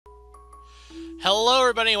Hello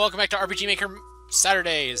everybody and welcome back to RPGMaker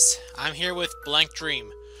Saturdays. I'm here with Blank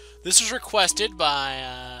Dream. This was requested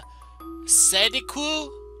by Sadiku,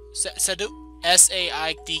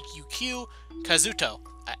 S-A-I-D-Q-Q, Kazuto.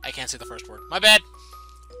 I can't say the first word. My bad.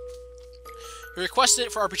 He requested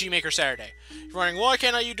it for RPGMaker Saturday. You're wondering, why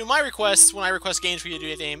can't you do my requests when I request games for you to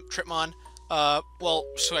do a game, Tripmon? Well,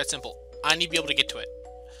 it's quite simple. I need to be able to get to it.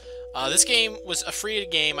 This game was a free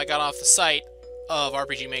game I got off the site of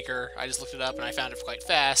RPG Maker. I just looked it up and I found it quite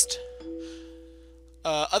fast.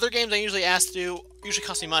 Other games I usually ask to do usually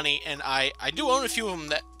cost me money, and I do own a few of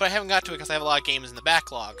them, but I haven't got to it because I have a lot of games in the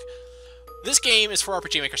backlog. This game is for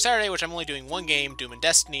RPG Maker Saturday, which I'm only doing one game, Doom and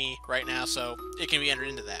Destiny, right now, so it can be entered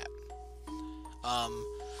into that.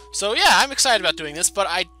 So yeah, I'm excited about doing this, but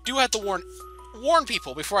I do have to warn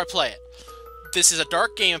people before I play it. This is a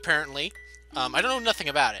dark game, apparently. I don't know nothing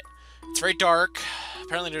about it. It's very dark.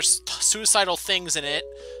 Apparently there's suicidal things in it,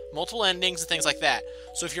 multiple endings and things like that.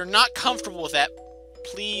 So if you're not comfortable with that,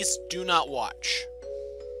 please do not watch.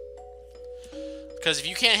 Because if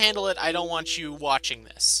you can't handle it, I don't want you watching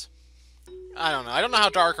this. I don't know. I don't know how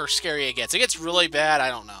dark or scary it gets. It gets really bad. I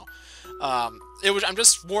don't know. I'm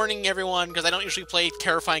just warning everyone because I don't usually play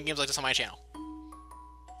terrifying games like this on my channel.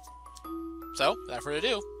 So, without further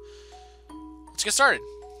ado, let's get started.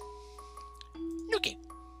 New game.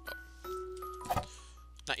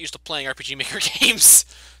 Not used to playing RPG Maker games.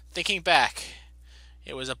 Thinking back,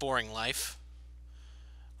 it was a boring life.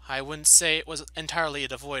 I wouldn't say it was entirely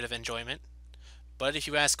devoid of enjoyment, but if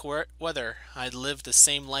you ask whether I'd live the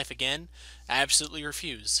same life again, I absolutely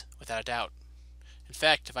refuse, without a doubt. In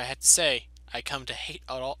fact, if I had to say, I come to hate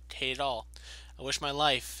it all. I wish my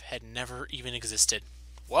life had never even existed.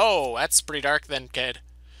 Whoa, that's pretty dark then, kid.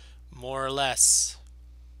 More or less.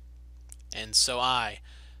 And so I,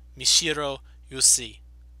 Mishiro Yusi,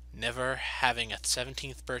 never having a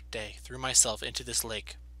 17th birthday, threw myself into this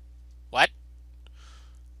lake. What?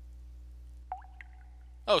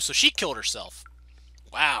 Oh, so she killed herself.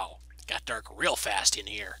 Wow, it got dark real fast in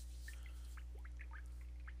here.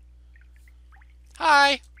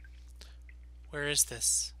 Hi! Where is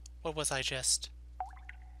this? What was I just?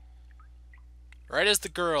 Right as the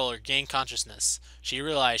girl gained consciousness, she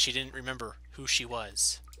realized she didn't remember who she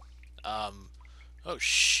was. Oh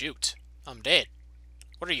shoot. I'm dead.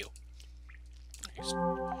 What are you?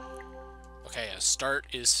 Okay, start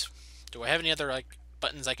is... Do I have any other, like,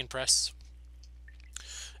 buttons I can press?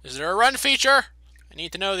 Is there a run feature? I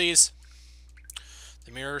need to know these.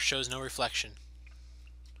 The mirror shows no reflection.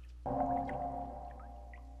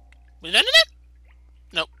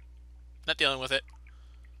 Nope. Not dealing with it.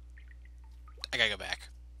 I gotta go back.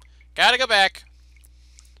 Gotta go back.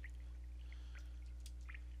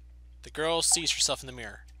 The girl sees herself in the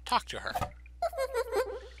mirror. Talk to her.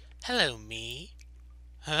 Hello, me.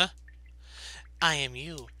 Huh? I am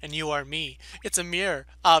you, and you are me. It's a mirror.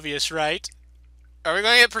 Obvious, right? Are we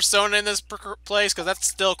going to get Persona in this place? Because that's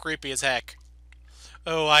still creepy as heck.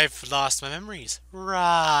 Oh, I've lost my memories.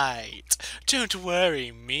 Right. Don't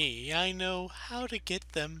worry, me. I know how to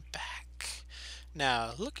get them back.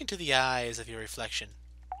 Now, look into the eyes of your reflection.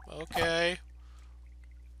 Okay.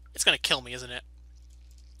 It's going to kill me, isn't it?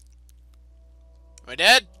 Am I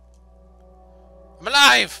dead? I'm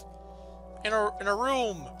alive! In a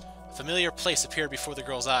room! A familiar place appeared before the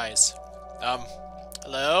girl's eyes.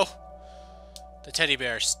 Hello? The teddy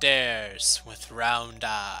bear stares with round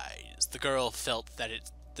eyes. The girl felt that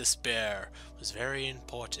this bear was very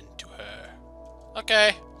important to her.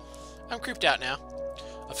 Okay. I'm creeped out now.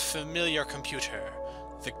 A familiar computer.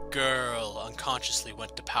 The girl unconsciously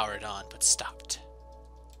went to power it on, but stopped.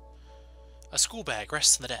 A school bag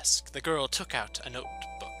rests on the desk. The girl took out a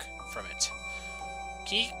notebook from it.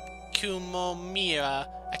 Kikumomiya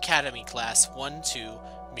Academy Class 1-2,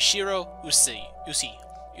 Mishiro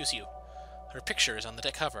Usiu. Her picture is on the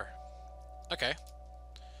cover. Okay.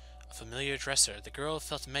 A familiar dresser. The girl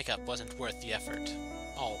felt makeup wasn't worth the effort.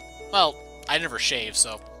 Oh, well, I never shave,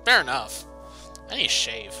 so fair enough. I need to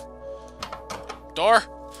shave. Door?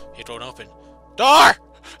 It won't open. Door!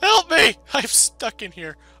 Help me! I'm stuck in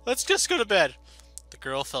here. Let's just go to bed. The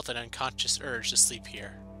girl felt an unconscious urge to sleep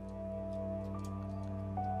here.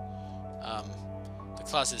 The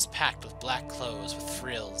closet is packed with black clothes with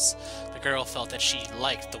frills. The girl felt that she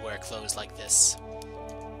liked to wear clothes like this.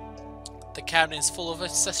 The cabinet is full of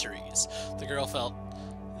accessories. The girl felt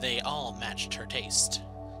they all matched her taste.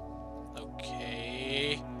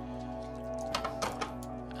 Okay.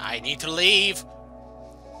 I need to leave.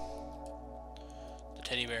 The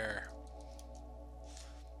teddy bear.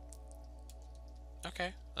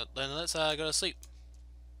 Okay, then let's go to sleep.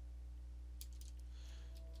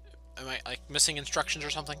 Am I, like, missing instructions or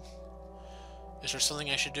something? Is there something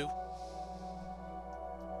I should do?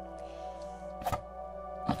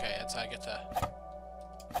 Okay, that's how I get to...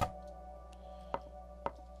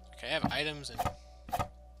 Okay, I have items and...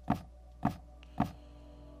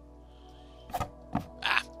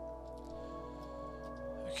 Ah!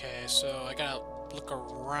 Okay, so I gotta look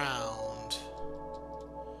around.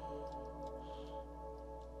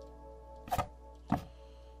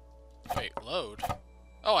 Wait, load?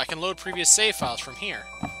 Oh, I can load previous save files from here.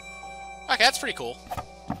 Okay, that's pretty cool.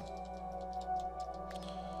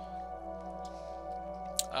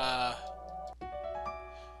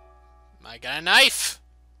 I got a knife!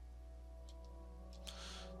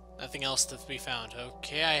 Nothing else to be found.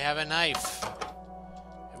 Okay, I have a knife.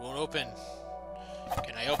 It won't open.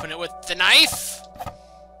 Can I open it with the knife?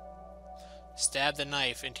 Stab the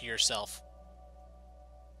knife into yourself.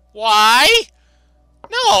 Why?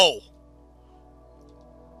 No!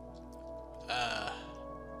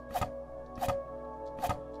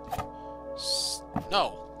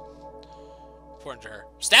 No. Important to her.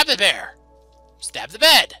 Stab the bear! Stab the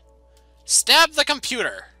bed! Stab the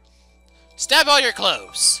computer! Stab all your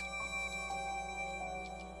clothes!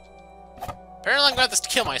 Apparently I'm gonna have to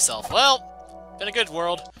kill myself. Well, been a good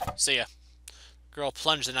world. See ya. Girl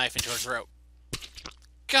plunged the knife into her throat.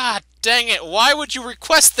 God dang it, why would you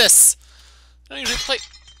request this? I don't usually play...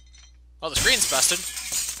 Oh, the screen's busted.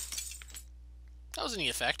 That was a neat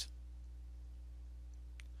effect.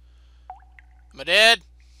 Am I dead?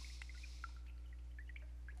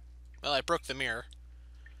 Well, I broke the mirror.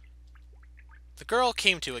 The girl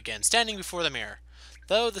came to again, standing before the mirror.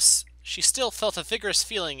 Though she still felt a vigorous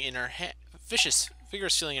feeling in her vigorous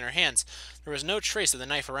feeling in her hands, there was no trace of the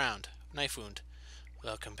knife wound.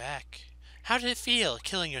 Welcome back. How did it feel,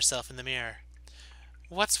 killing yourself in the mirror?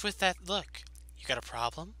 What's with that look? You got a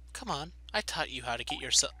problem? Come on, I taught you how to get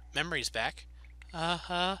your memories back.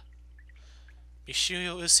 Uh-huh.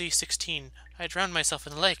 Mishiyo Usi 16. I drowned myself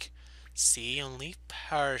in the lake. See, only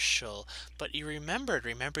partial. But you remembered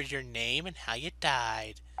your name and how you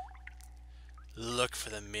died. Look for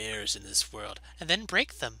the mirrors in this world, and then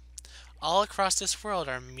break them. All across this world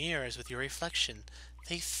are mirrors with your reflection.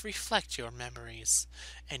 They reflect your memories,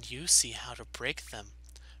 and you see how to break them.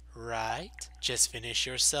 Right? Just finish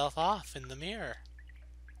yourself off in the mirror.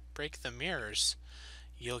 Break the mirrors.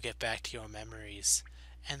 You'll get back to your memories,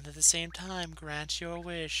 and at the same time grant your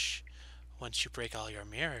wish. Once you break all your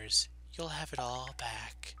mirrors, you'll have it all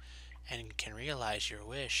back, and can realize your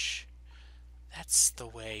wish. That's the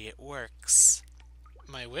way it works.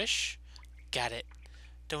 My wish? Got it.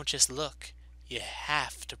 Don't just look. You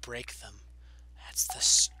have to break them. That's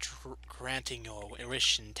the granting your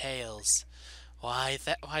wish entails. Why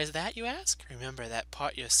is that, you ask? Remember that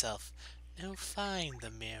part yourself. Now find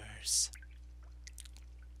the mirrors.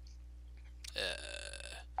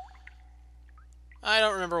 I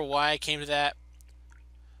don't remember why I came to that,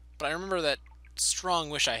 but I remember that strong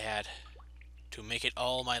wish I had to make it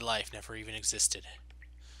all my life never even existed.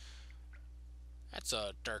 That's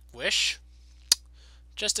a dark wish.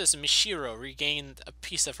 Just as Mishiro regained a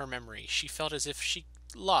piece of her memory, she felt as if she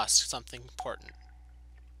lost something important.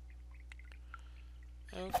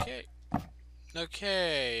 Okay.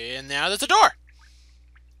 Okay, and now there's a door!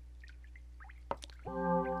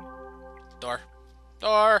 Door.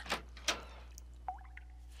 Door!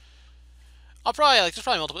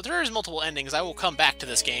 There's multiple endings. I will come back to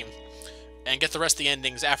this game and get the rest of the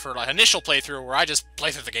endings after like initial playthrough where I just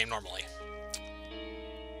play through the game normally.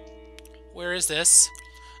 Where is this?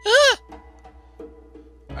 Ah!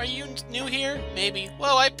 Are you new here? Maybe.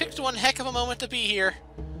 Well, I picked one heck of a moment to be here.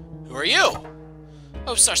 Who are you?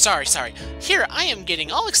 Oh, sorry. Here, I am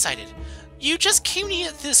getting all excited. You just came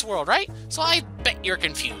to this world, right? So I bet you're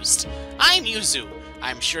confused. I'm Yuzu.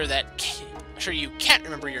 I'm sure you can't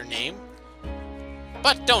remember your name.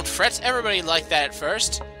 But don't fret, everybody liked that at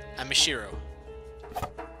first. I'm Mishiro.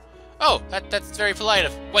 Oh, that's very polite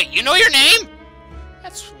of... Wait, you know your name?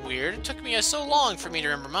 That's weird. It took me so long for me to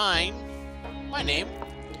remember my name.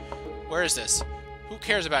 Where is this? Who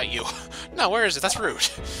cares about you? No, where is it? That's rude.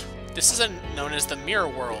 This is known as the Mirror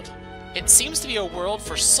World. It seems to be a world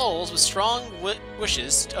for souls with strong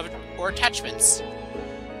wishes or attachments.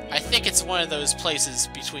 I think it's one of those places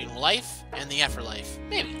between life and the afterlife.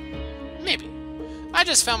 Maybe. I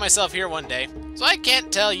just found myself here one day, so I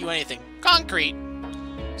can't tell you anything concrete.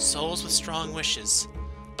 Souls with strong wishes.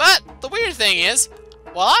 But the weird thing is,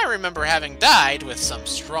 while I remember having died with some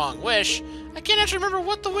strong wish, I can't actually remember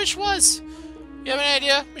what the wish was. You have any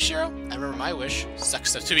idea, Mishiro? I remember my wish.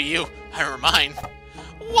 Sucks to be you. I remember mine.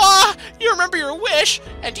 What? You remember your wish?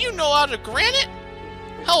 And do you know how to grant it?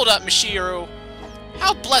 Hold up, Mishiro.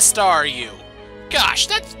 How blessed are you? Gosh,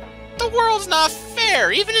 that's The world's not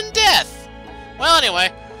fair, even in death! Well,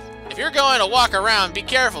 anyway, if you're going to walk around, be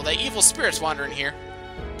careful that evil spirits wander in here.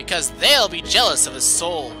 Because they'll be jealous of a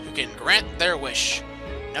soul who can grant their wish.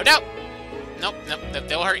 No doubt. Nope,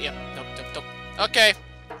 they'll hurt you. Nope. Okay.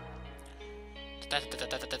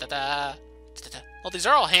 Well, these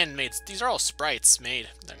are all handmade. These are all sprites made.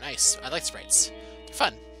 They're nice. I like sprites. They're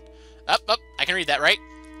fun. Up. I can read that, right?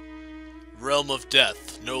 Realm of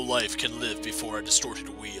death. No life can live before a distorted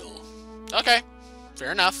wheel. Okay.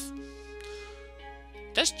 Fair enough.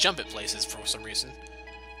 It does jump at places for some reason.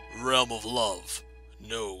 Realm of love.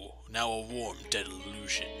 No. Now a warm, dead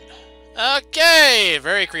illusion. Okay.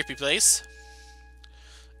 Very creepy place.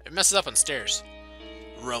 It messes up on stairs.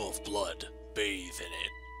 Realm of blood. Bathe in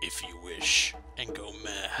it, if you wish, and go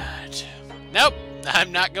mad. Nope,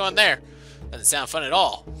 I'm not going there. Doesn't sound fun at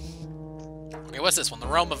all. Okay, what's this one? The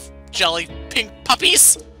realm of jelly pink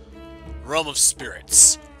puppies? Realm of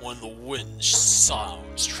spirits. When the wind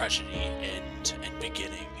sounds tragedy, end and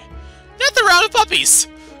beginning. Not the realm of puppies!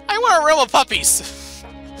 I want a realm of puppies!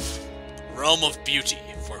 Realm of beauty.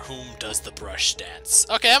 For whom does the brush dance?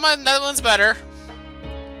 Okay, that one's better.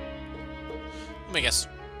 Let me guess.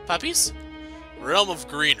 Puppies? Realm of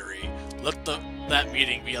greenery. Let that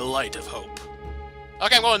meeting be a light of hope.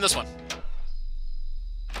 Okay, I'm going this one.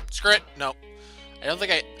 Screw it. No. I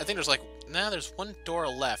think there's like... Nah, there's one door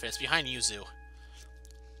left, and it's behind Yuzu.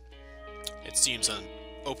 It seems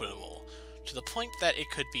unopenable, to the point that it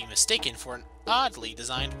could be mistaken for an oddly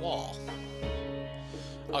designed wall.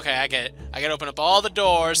 Okay, I get it. I gotta open up all the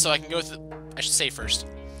doors so I can go through... I should save first.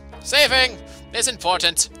 Saving is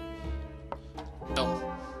important. Boom.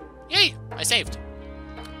 Yay! I saved.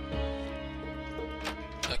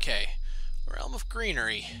 Okay. Realm of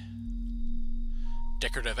greenery.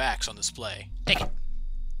 Decorative axe on display. Take it.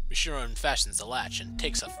 Mishiro fashions the latch and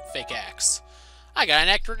takes a fake axe. I got an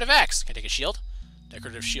decorative axe. Can I take a shield?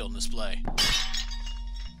 Decorative shield on display.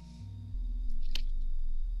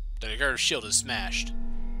 The decorative shield is smashed.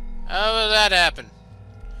 How did that happen?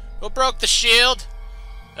 Who broke the shield?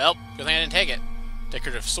 Well, good thing I didn't take it.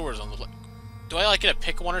 Decorative sword is on the... Do I, like, get to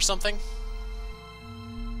pick one or something?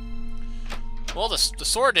 Well, the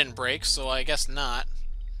sword didn't break, so I guess not.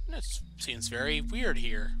 It seems very weird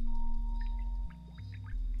here.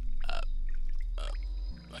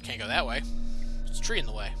 I can't go that way. There's a tree in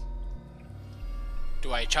the way.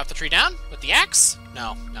 Do I chop the tree down with the axe?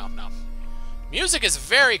 No. Music is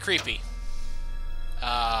very creepy.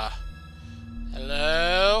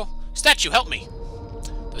 Hello? Statue, help me!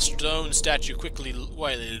 The stone statue quickly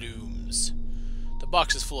looms. The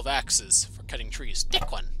box is full of axes for cutting trees.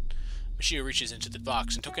 Take one. Mishio reaches into the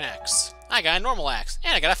box and took an axe. I got a normal axe,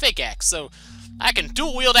 and I got a fake axe, so I can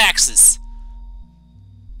dual-wield axes.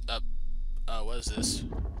 What is this?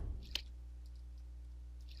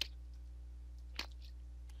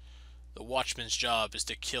 The watchman's job is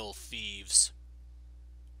to kill thieves.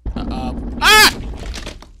 Ah!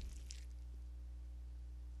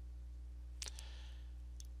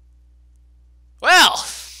 Well!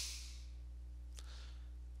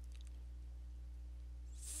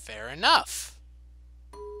 Fair enough.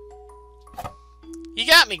 You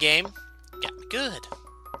got me, game. Got me good.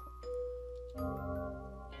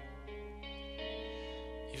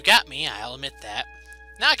 You've got me, I'll admit that.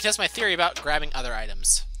 Now I can test my theory about grabbing other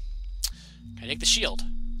items. Can I take the shield?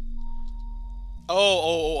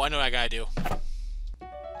 Oh, I know what I gotta do.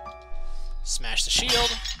 Smash the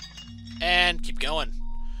shield. And keep going.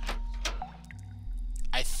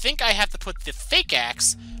 I think I have to put the fake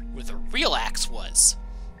axe where the real axe was.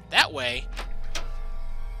 That way.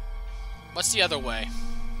 What's the other way?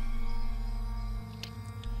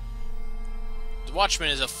 The watchman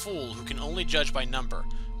is a fool who can only judge by number.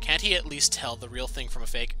 Can't he at least tell the real thing from a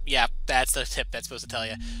fake? Yeah, that's the tip that's supposed to tell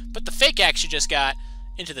you. Put the fake axe you just got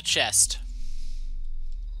into the chest.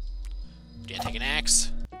 Do you take an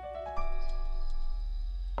axe?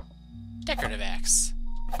 Decorative axe.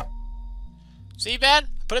 See, bad?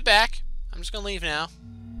 Put it back. I'm just gonna leave now.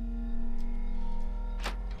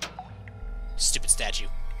 Stupid statue.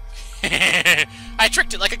 I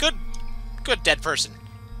tricked it like a good dead person.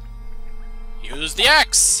 Use the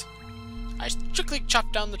axe. I strictly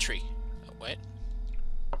chopped down the tree. Oh, wait.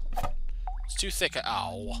 It's too thick.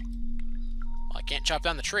 Ow. Well, I can't chop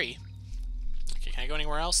down the tree. Okay, can I go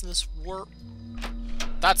anywhere else in this world?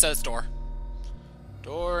 That says door.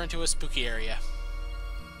 Door into a spooky area.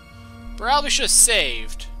 Probably should have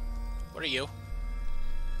saved. What are you?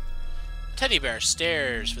 A teddy bear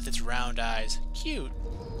stares with its round eyes. Cute.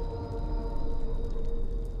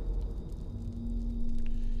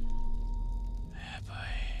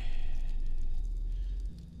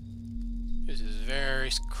 This is very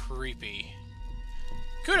creepy.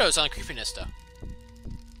 Kudos on creepiness, though.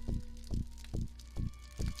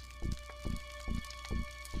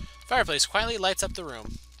 Fireplace quietly lights up the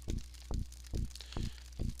room.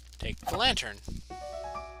 Take the lantern.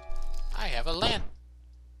 I have a lantern.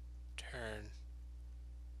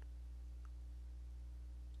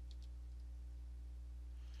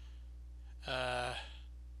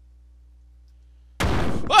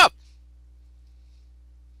 Whoa!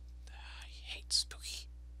 I hate spooky.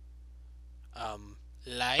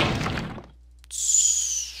 Light.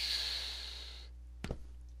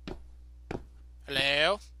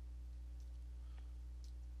 Hello?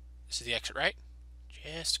 This is the exit, right?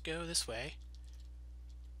 Just go this way.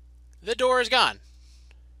 The door is gone.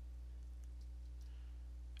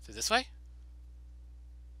 Through this way?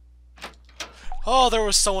 Oh, there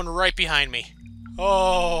was someone right behind me.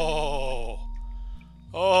 Oh.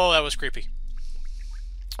 Oh, that was creepy.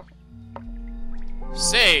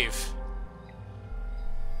 Save.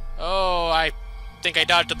 Oh, I think I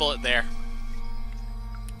dodged a bullet there.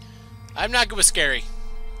 I'm not good with scary.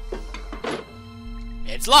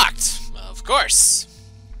 It's locked, of course.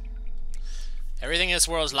 Everything in this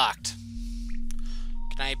world is locked.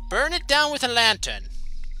 Can I burn it down with a lantern?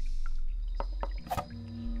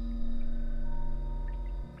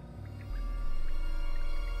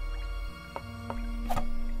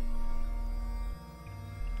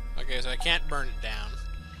 Okay, so I can't burn it down.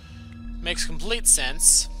 Makes complete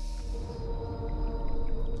sense.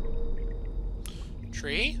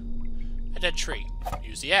 Tree? A dead tree.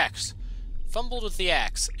 Use the axe. Fumbled with the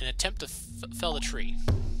axe in an attempt to fell the tree.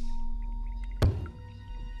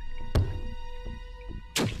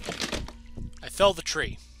 I felled the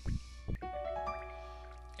tree.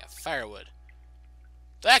 Got firewood.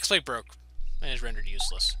 The axe blade broke and is rendered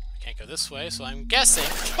useless. I can't go this way, so I'm guessing.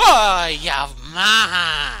 Oh, yeah,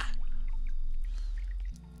 ma!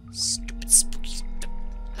 Stupid spooky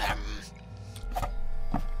stuff.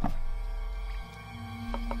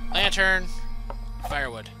 Lantern.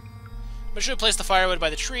 Firewood. But I should have placed the firewood by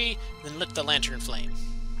the tree, and then lit the lantern in flame.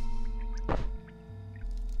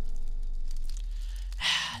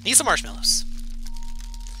 Need some marshmallows.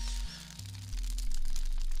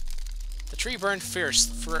 The tree burned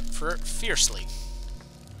fiercely.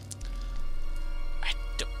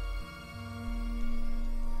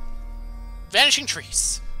 Vanishing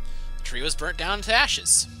trees. The tree was burnt down to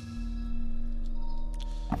ashes.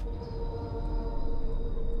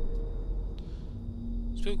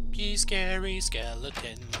 Spooky, scary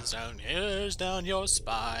skeletons down hairs down your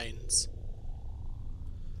spines.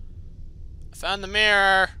 I found the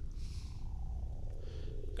mirror.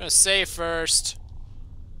 I'm gonna save first.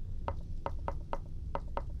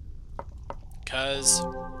 'Cause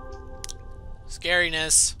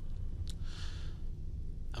scariness.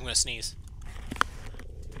 I'm gonna sneeze.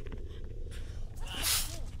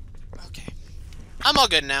 Okay. I'm all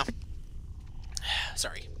good now.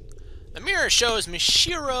 Sorry. The mirror shows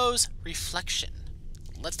Mishiro's reflection.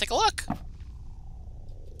 Let's take a look.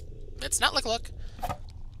 Let's not look.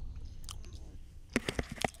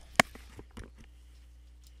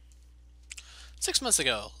 6 months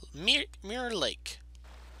ago, Mirror Lake.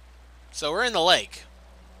 So we're in the lake.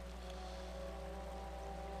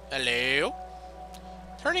 Hello?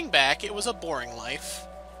 Turning back, it was a boring life.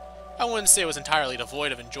 I wouldn't say it was entirely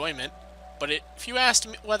devoid of enjoyment, but if you asked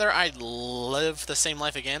me whether I'd live the same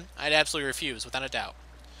life again, I'd absolutely refuse, without a doubt.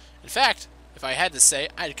 In fact, if I had to say,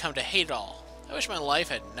 I'd come to hate it all. I wish my life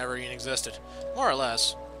had never even existed. More or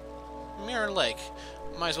less. Mirror Lake.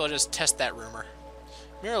 Might as well just test that rumor.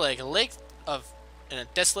 Mirror Lake, a lake in a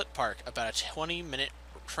desolate park, about a 20-minute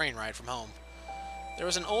train ride from home. There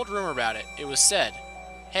was an old rumor about it. It was said,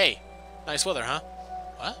 "Hey, nice weather, huh?"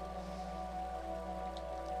 What?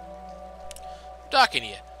 I'm talking to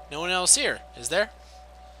you. No one else here, is there?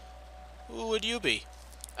 Who would you be?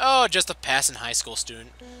 Oh, just a passing high school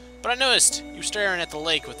student. But I noticed you staring at the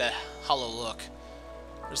lake with that hollow look.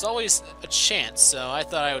 There's always a chance, so I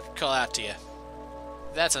thought I would call out to you.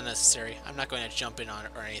 That's unnecessary. I'm not going to jump in on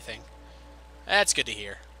it or anything. That's good to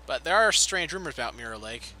hear. But there are strange rumors about Mirror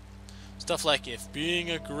Lake. Stuff like if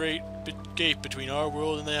being a great gate between our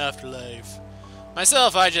world and the afterlife.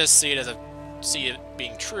 Myself, I just see it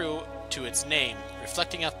being true to its name,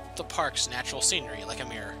 reflecting up the park's natural scenery like a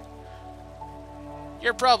mirror.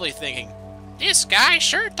 You're probably thinking, this guy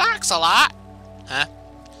sure talks a lot. Huh?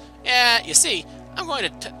 Yeah, you see, I'm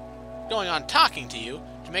going on talking to you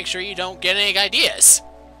to make sure you don't get any ideas.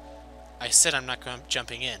 I said I'm not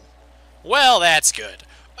jumping in. Well, that's good.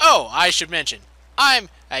 Oh, I should mention, I'm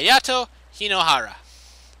Ayato Hinohara.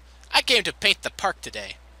 I came to paint the park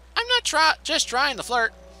today. I'm not just trying to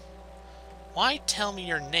flirt. Why tell me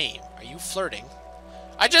your name? Are you flirting?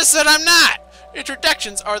 I just said I'm not!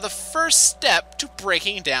 Introductions are the first step to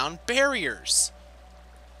breaking down barriers.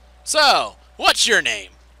 So, what's your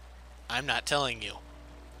name? I'm not telling you.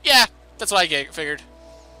 Yeah, that's what I figured.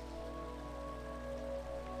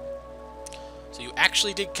 So you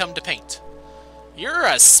actually did come to paint. You're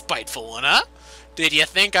a spiteful one, huh? Did you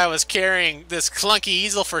think I was carrying this clunky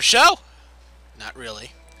easel for show? Not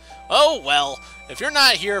really. Oh, well, if you're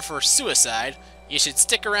not here for suicide, you should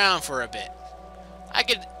stick around for a bit. I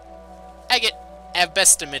get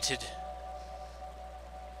estimated.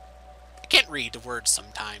 I can't read the words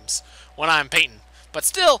sometimes when I'm painting, but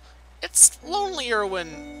still, it's lonelier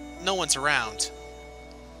when no one's around.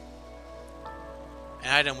 An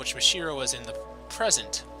item which Mishiro was in the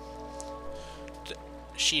present,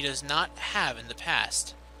 she does not have in the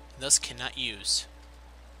past, and thus cannot use.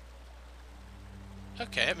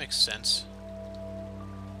 Okay, that makes sense.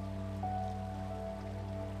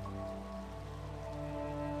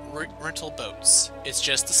 Rental boats. It's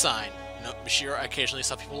just a sign. No, Mishiro occasionally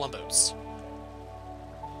saw people on boats.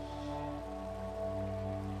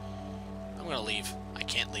 I'm gonna leave. I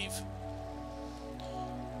can't leave.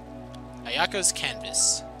 Ayako's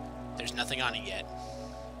canvas. There's nothing on it yet.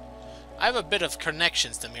 I have a bit of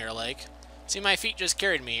connections to Mirror Lake. See, my feet just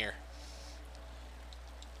carried me here.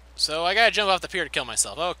 So I gotta jump off the pier to kill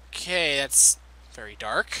myself. Okay, that's very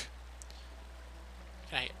dark.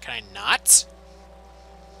 Can I not?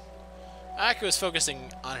 Ayako is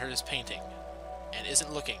focusing on her painting and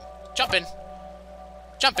isn't looking. Jump in!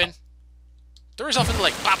 Jump in! Throw yourself in the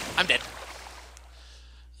lake. Bop! I'm dead.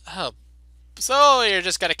 Oh, so you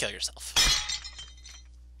just gotta kill yourself.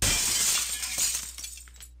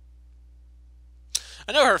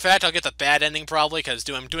 I know for a fact I'll get the bad ending probably because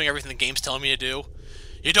I'm doing everything the game's telling me to do.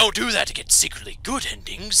 You don't do that to get secretly good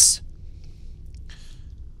endings.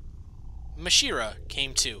 Mishira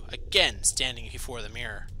came to, again standing before the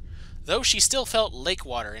mirror. Though she still felt lake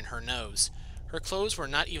water in her nose, her clothes were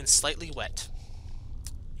not even slightly wet.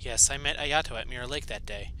 Yes, I met Ayato at Mirror Lake that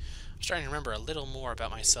day. I was trying to remember a little more about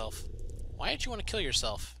myself. Why did you want to kill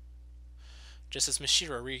yourself? Just as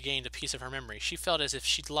Mishira regained a piece of her memory, she felt as if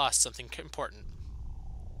she'd lost something important.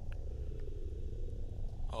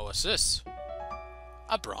 Oh, what's this?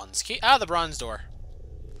 A bronze key. Ah, the bronze door.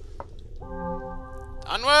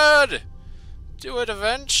 Onward! To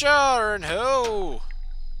adventure and ho!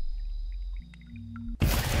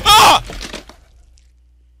 Ah!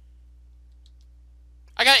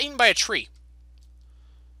 I got eaten by a tree.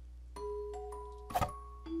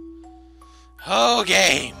 Oh,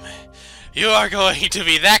 game. You are going to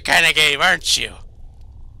be that kind of game, aren't you?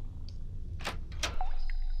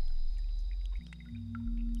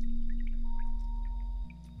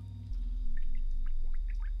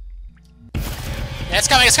 Yeah, it's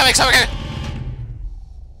coming, it's coming, it's coming!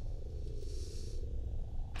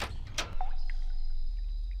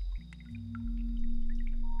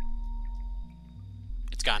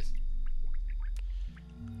 It's gone.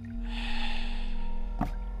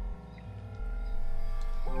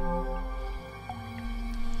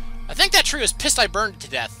 I think that tree was pissed I burned it to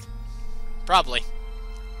death. Probably.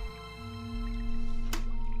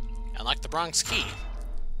 Unlock the bronze key.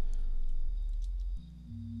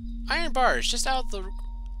 Iron bars just out of the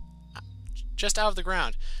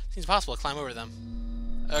ground. Seems possible to climb over them.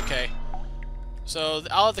 Okay. So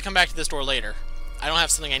I'll have to come back to this door later. I don't have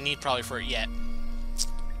something I need probably for it yet.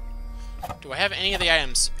 Do I have any of the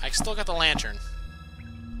items? I still got the lantern.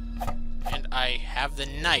 And I have the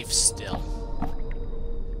knife still.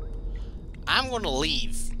 I'm going to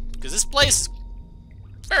leave, because this place is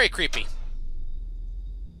very creepy.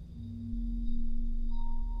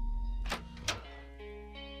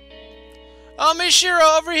 Oh,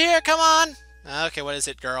 Mishiro, over here, come on! Okay, what is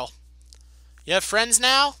it, girl? You have friends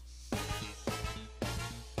now?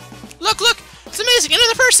 Look, look! It's amazing,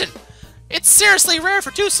 another person! It's seriously rare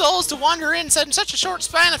for two souls to wander in such a short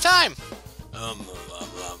span of time.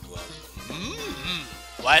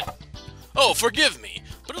 What? Oh, forgive me,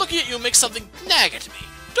 but looking at you makes something nag at me.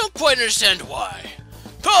 Don't quite understand why.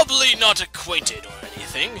 Probably not acquainted or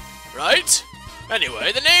anything, right?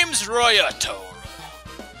 Anyway, the name's Royato.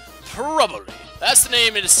 Probably. That's the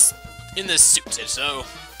name in this suit, so...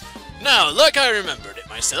 Now, like I remembered it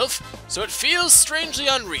myself, so it feels strangely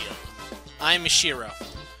unreal. I'm Mishiro.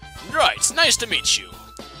 Right, nice to meet you.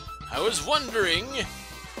 I was wandering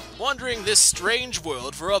this strange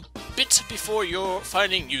world for a bit before you're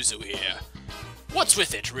finding Yuzu here. What's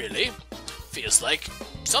with it, really? Feels like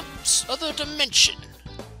some other dimension.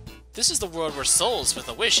 This is the world where souls with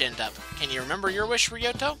a wish end up. Can you remember your wish,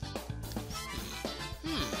 Ryoto?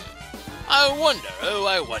 I wonder, oh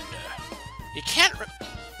I wonder. You can't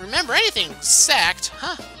remember anything exact,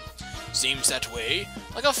 huh? Seems that way,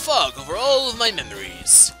 like a fog over all of my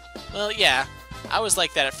memories. Well, yeah, I was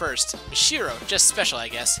like that at first. Mishiro, just special, I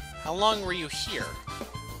guess. How long were you here?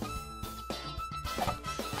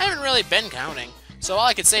 I haven't really been counting, so all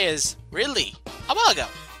I could say is, really? A while ago.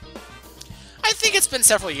 I think it's been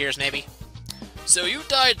several years, maybe. So you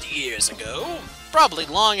died years ago? Probably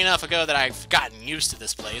long enough ago that I've gotten used to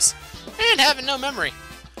this place, and having no memory.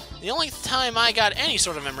 The only time I got any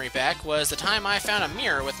sort of memory back was the time I found a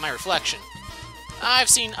mirror with my reflection. I've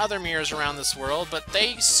seen other mirrors around this world, but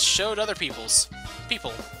they showed other people,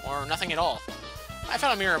 or nothing at all. I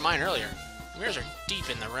found a mirror of mine earlier. Mirrors are deep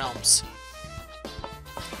in the realms.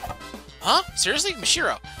 Huh? Seriously?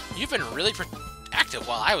 Mishiro, you've been really active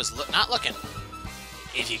while I was not looking.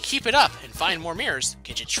 If you keep it up and find more mirrors,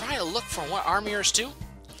 could you try to look for what our mirrors too?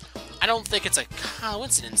 I don't think it's a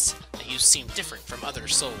coincidence that you seem different from other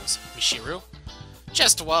souls, Mishiru.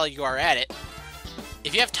 Just while you are at it,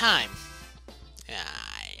 if you have time.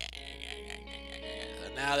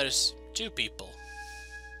 Now there's two people.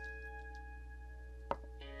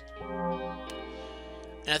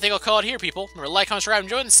 And I think I'll call it here, people. Remember to like, comment, subscribe,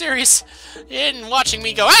 enjoying the series, and watching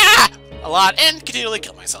me go a lot and continually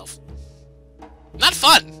kill myself. Not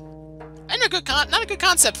fun. And not a good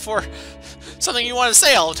concept for something you want to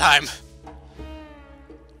say all the time.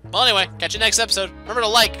 Well, anyway, catch you next episode. Remember to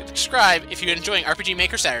like and subscribe if you're enjoying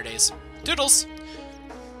RPGMaker Saturdays. Doodles!